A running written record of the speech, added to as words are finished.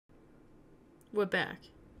We're back.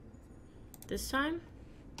 This time,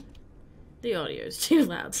 the audio is too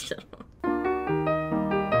loud still.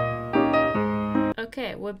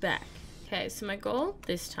 Okay, we're back. Okay, so my goal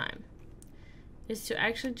this time is to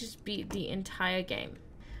actually just beat the entire game.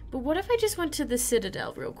 But what if I just went to the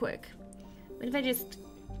Citadel real quick? What if I just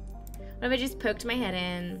poked my head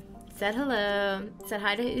in, said hello, said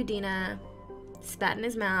hi to Udina, spat in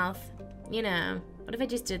his mouth, you know. What if I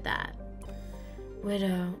just did that?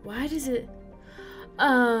 Widow, why does it...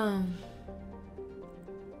 No,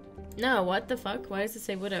 what the fuck? Why does it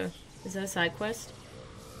say widow? Is that a side quest?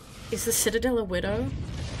 Is the Citadel a widow?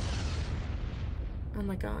 Oh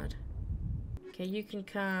my god. Okay, you can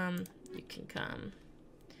come. You can come.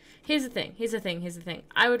 Here's the thing. Here's the thing. Here's the thing.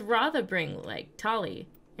 I would rather bring, like, Tali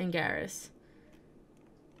and Garrus.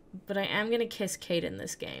 But I am gonna kiss Kate in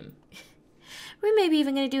this game. We're maybe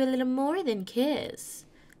even gonna do a little more than kiss.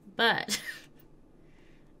 But...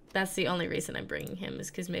 that's the only reason I'm bringing him, is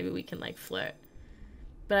because maybe we can, like, flirt.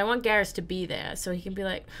 But I want Garrus to be there, so he can be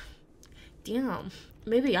like, damn,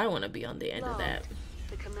 maybe I want to be on the end of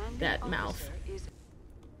that mouth.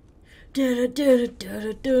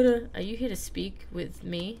 Are you here to speak with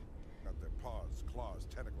me? Got their paws, claws,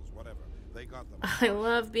 tentacles, whatever. They got them. I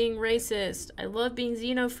love being racist. I love being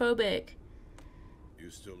xenophobic. You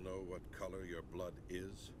still know what color your blood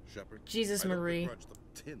is, Shepard? Jesus Marie.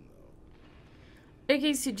 Tin, though.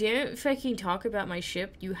 Okay, so don't fucking talk about my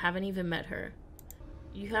ship. You haven't even met her.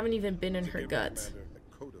 You haven't even been in her guts.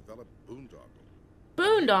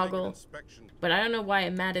 Boondoggle? But I don't know why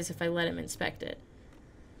it matters if I let him inspect it.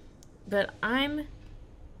 But I'm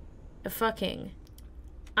a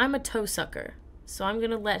toe sucker. So I'm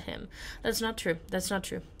gonna let him. That's not true. That's not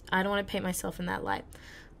true. I don't want to paint myself in that light.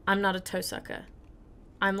 I'm not a toe sucker.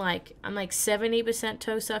 I'm like 70%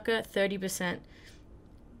 toe sucker, 30%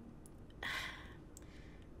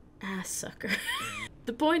 ass sucker.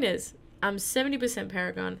 The point is, I'm 70%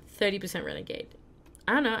 Paragon, 30% Renegade.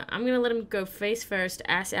 I don't know, I'm gonna let him go face first,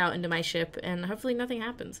 ass out into my ship, and hopefully nothing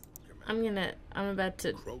happens. I'm about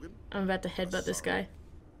to headbutt this guy.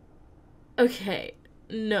 Okay,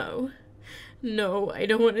 no. No, I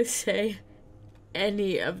don't want to say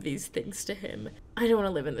any of these things to him. I don't want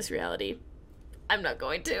to live in this reality. I'm not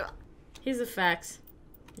going to. Here's the facts.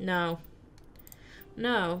 No.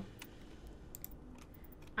 No.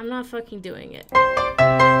 I'm not fucking doing it.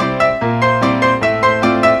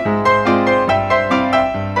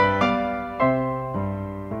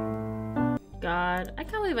 God, I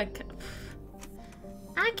can't believe I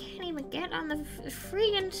can't even get on the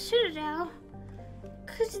friggin' Citadel.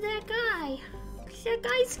 Cause that guy. That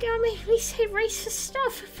guy's gonna make me say racist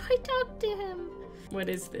stuff if I talk to him. What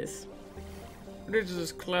is this? What is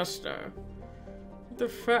this cluster? What the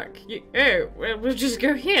fuck? Oh, well, we'll just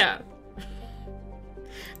go here.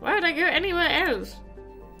 Why would I go anywhere else?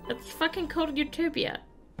 It's fucking called Utopia.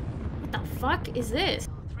 What the fuck is this?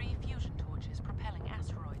 3 fusion torches propelling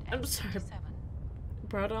asteroid. I'm sorry.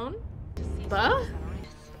 Brought on? Bah?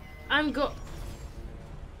 I'm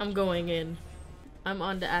going in. I'm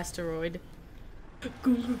on the asteroid.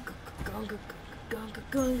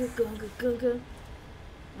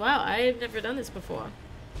 Wow, I have never done this before.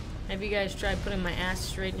 Have you guys tried putting my ass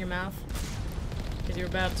straight in your mouth? Because you're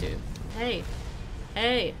about to. Hey.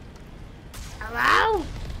 Hey. Hello?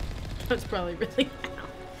 That's probably really loud.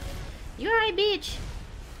 You alright, bitch?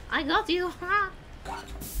 I got you, huh?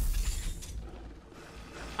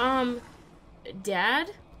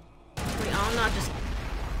 Dad? We all not just...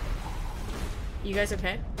 You guys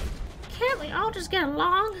okay? Can't we all just get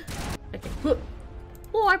along? Okay.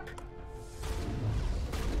 Warp!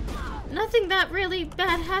 Nothing that really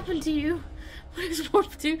bad happened to you. What does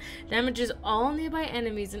warp do? Damages all nearby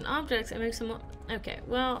enemies and objects and makes them... Okay,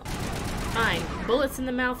 well... Fine. Bullets in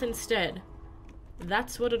the mouth instead.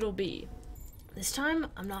 That's what it'll be. This time,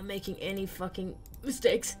 I'm not making any fucking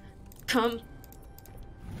mistakes. Come.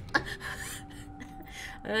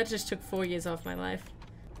 That just took 4 years off my life.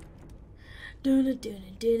 I'm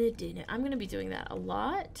gonna be doing that a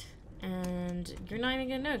lot. And you're not even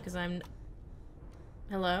gonna know because I'm...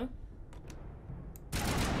 Hello?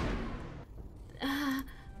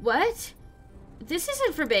 What? This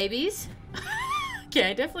isn't for babies. Okay,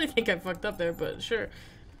 I definitely think I fucked up there, but sure.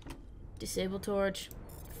 Disable torch.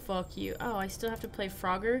 Fuck you. Oh, I still have to play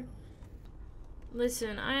Frogger?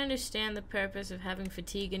 Listen, I understand the purpose of having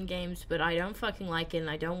fatigue in games, but I don't fucking like it and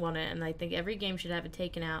I don't want it, and I think every game should have it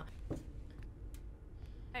taken out.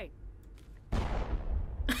 Hey.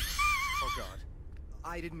 Oh god.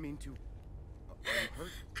 I didn't mean to. Are you hurt?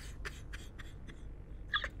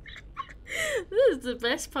 This is the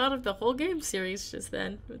best part of the whole game series just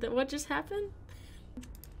then. What just happened?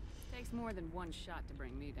 Takes more than one shot to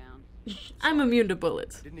bring me down. I'm immune to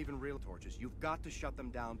bullets. I didn't even realize torches. You've got to shut them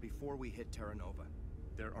down before we hit Terra Nova.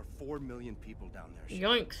 There are 4 million people down there.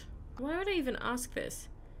 Yoinks. Why would I even ask this?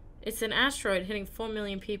 It's an asteroid hitting 4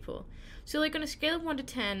 million people. So, like, on a scale of 1 to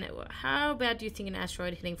 10, how bad do you think an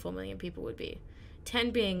asteroid hitting 4 million people would be? 10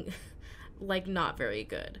 being, like, not very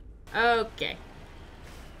good. Okay.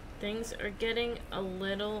 Things are getting a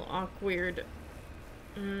little awkward.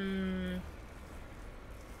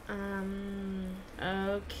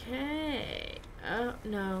 Okay. Oh,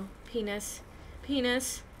 no. Penis.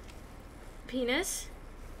 Penis. Penis?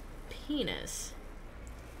 Penis.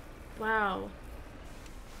 Wow.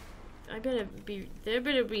 There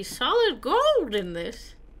better be solid gold in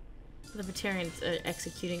this. The Batarians are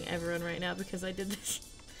executing everyone right now because I did this.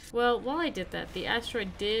 Well, while I did that, the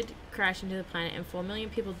asteroid did crash into the planet and 4 million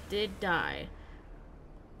people did die.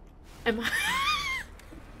 Am I...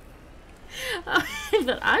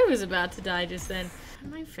 But I was about to die just then.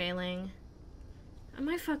 Am I failing? Am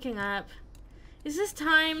I fucking up? Is this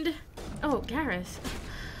timed? Oh, Garrus.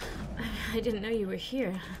 I didn't know you were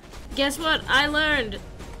here. Guess what? I learned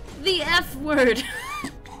the F word.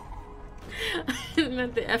 I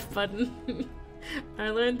meant the F button. I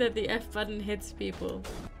learned that the F button hits people.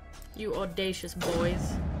 You audacious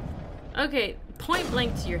boys. Okay, point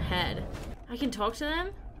blank to your head. I can talk to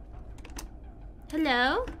them?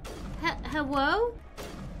 Hello? Hello?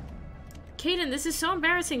 Kaden, this is so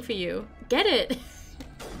embarrassing for you. Get it?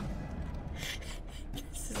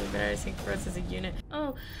 This is embarrassing for us as a unit.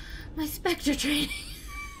 Oh, my Spectre training.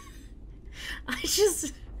 I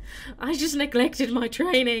just neglected my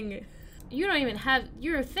training. You don't even have,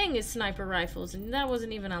 your thing is sniper rifles and that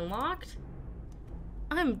wasn't even unlocked.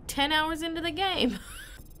 I'm 10 hours into the game.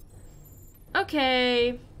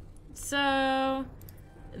 Okay, so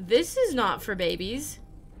this is not for babies.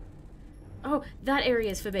 Oh, that area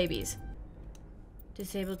is for babies.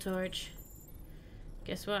 Disable torch.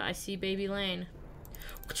 Guess what? I see baby Lane.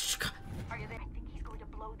 Are you there? I think he's going to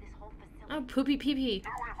blow this whole facility. Oh, poopy pee pee. Get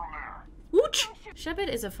away from there! Wooch! Shepard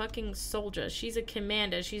is a fucking soldier. She's a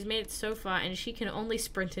commander. She's made it so far and she can only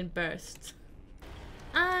sprint in bursts.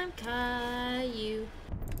 I'm Caillou.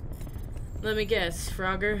 Let me guess,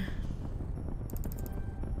 Frogger.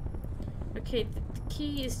 Okay, the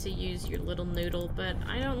key is to use your little noodle, but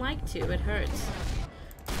I don't like to. It hurts.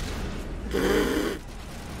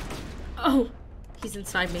 Oh, he's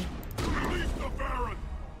inside me. Release the Baron!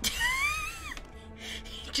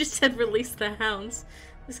 He just said release the hounds.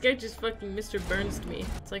 This guy just fucking Mr. Burns me.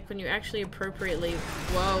 It's like when you actually appropriately,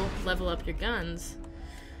 whoa, level up your guns.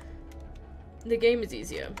 The game is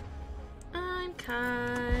easier. I'm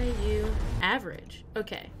Caillou. Average.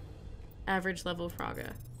 Okay. Average level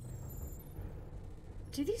Frogger.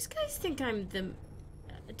 Do these guys think I'm the...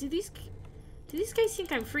 Do these guys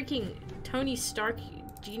think I'm freaking Tony Stark,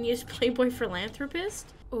 genius playboy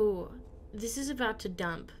philanthropist? Oh, this is about to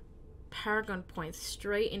dump Paragon points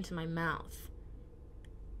straight into my mouth.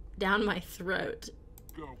 Down my throat.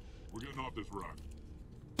 Go. We're getting off this rock.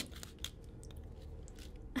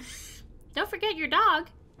 Don't forget your dog.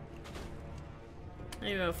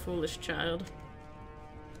 You're a foolish child.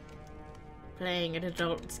 Playing an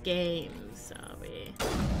adult's game, sorry. I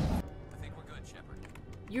think we're good, Shepard.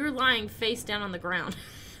 You're lying face down on the ground.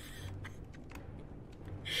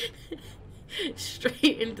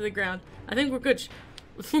 Straight into the ground. I think we're good.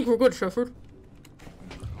 I think we're good, Shepard.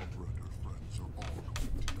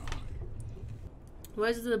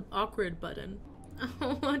 Where's the awkward button?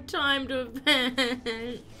 Oh, time to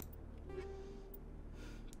vent.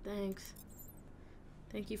 Thanks.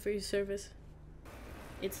 Thank you for your service.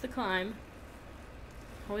 It's the climb.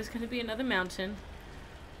 Always gonna be another mountain.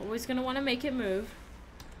 Always gonna want to make it move.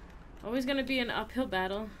 Always gonna be an uphill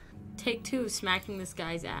battle. Take 2 of smacking this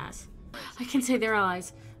guy's ass. I can say they're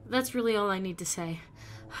allies. That's really all I need to say.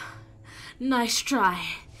 Nice try,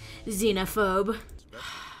 xenophobe.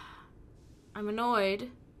 I'm annoyed,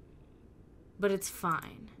 but it's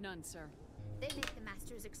fine. None, sir. They make the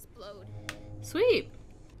masters explode. Sweet.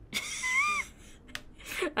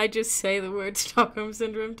 I just say the word Stockholm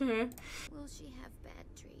Syndrome to her. Will she have bad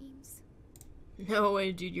dreams? No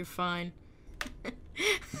way, dude, you're fine.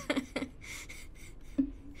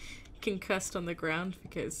 Concussed on the ground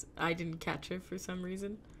because I didn't catch her for some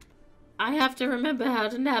reason. I have to remember how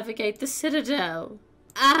to navigate the Citadel.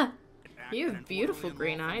 Ah! You have beautiful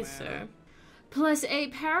green eyes, sir.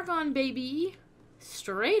 +8 Paragon, baby.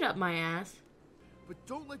 Straight up my ass. But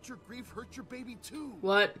don't let your grief hurt your baby too.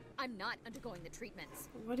 What? I'm not undergoing the treatments.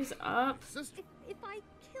 What is up? Sister. If I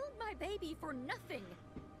killed my baby for nothing.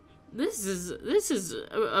 This is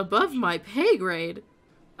above my pay grade.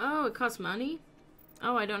 Oh, it costs money?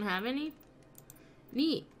 Oh, I don't have any?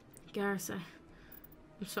 Neat. Garrus,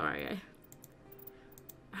 I'm sorry.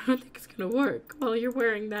 I don't think it's gonna work while you're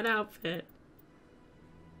wearing that outfit.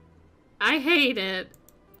 I hate it.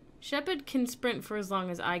 Shepard can sprint for as long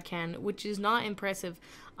as I can, which is not impressive.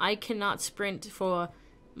 I cannot sprint for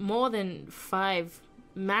more than 5,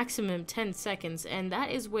 maximum 10 seconds, and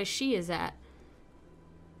that is where she is at.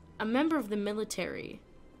 A member of the military.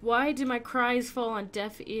 Why do my cries fall on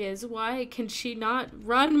deaf ears? Why can she not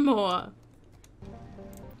run more?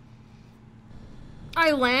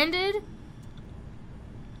 I landed?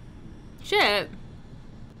 Shit.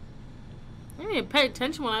 I need to pay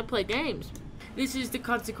attention when I play games. This is the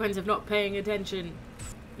consequence of not paying attention.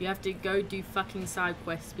 You have to go do fucking side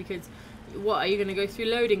quests because... What, are you gonna go through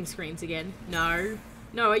loading screens again? No.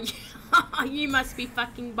 No, you must be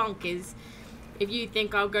fucking bonkers if you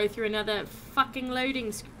think I'll go through another fucking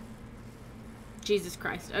loading screen. Jesus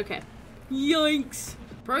Christ, okay. Yikes.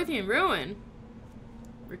 Prothean Ruin?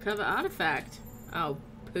 Recover artifact. Oh,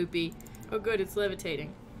 poopy. Oh good, it's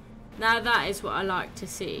levitating. Now that is what I like to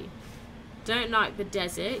see. Don't like the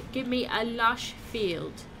desert. Give me a lush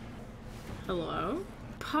field. Hello?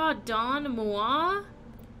 Pardon moi?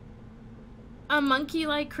 A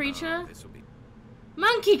monkey-like creature?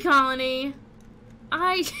 Monkey colony!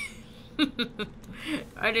 I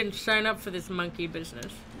didn't sign up for this monkey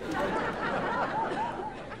business.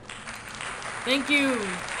 Thank you.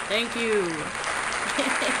 Thank you.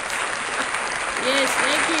 Yes,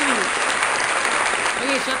 thank you.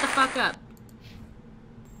 Okay, shut the fuck up.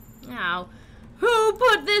 Now, who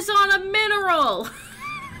put this on a mineral?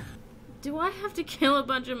 Do I have to kill a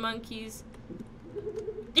bunch of monkeys?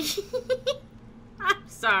 I'm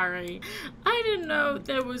sorry. I didn't know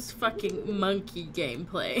there was fucking monkey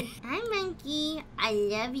gameplay. Hi, monkey. I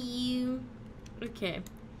love you. Okay.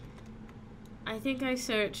 I think I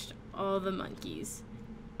searched all the monkeys.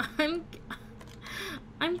 I'm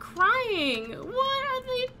crying. What are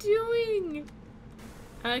they doing?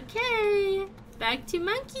 Okay. Back to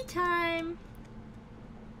monkey time.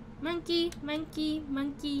 Monkey, monkey,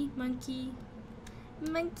 monkey, monkey.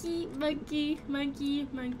 Monkey, monkey, monkey,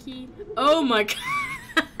 monkey. Oh my god.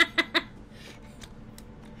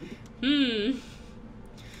 You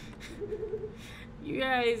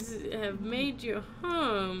guys have made your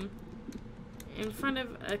home in front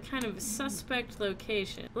of a kind of suspect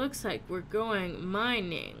location. Looks like we're going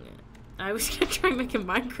mining. I was gonna try and make a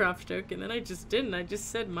Minecraft joke and then I just didn't. I just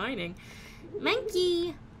said mining.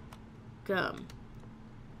 Monkey! Come.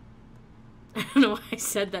 I don't know why I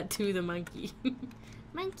said that to the monkey.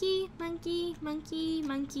 Monkey, monkey, monkey,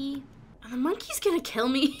 monkey. Are the monkeys gonna kill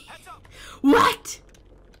me? What?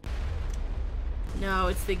 No,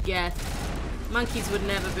 it's the Geth. Monkeys would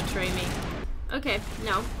never betray me. Okay,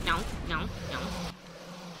 no, no, no, no.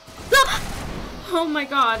 Ah! Oh my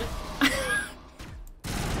god.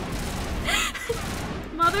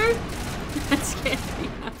 Mother? That scared me.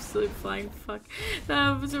 Absolute flying fuck.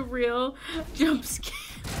 That was a real jump scare.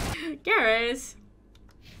 Garrus.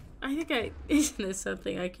 I think isn't there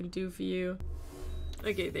something I can do for you?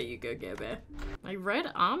 Okay, there you go, Gabba. My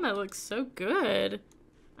red armor looks so good.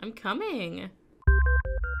 I'm coming.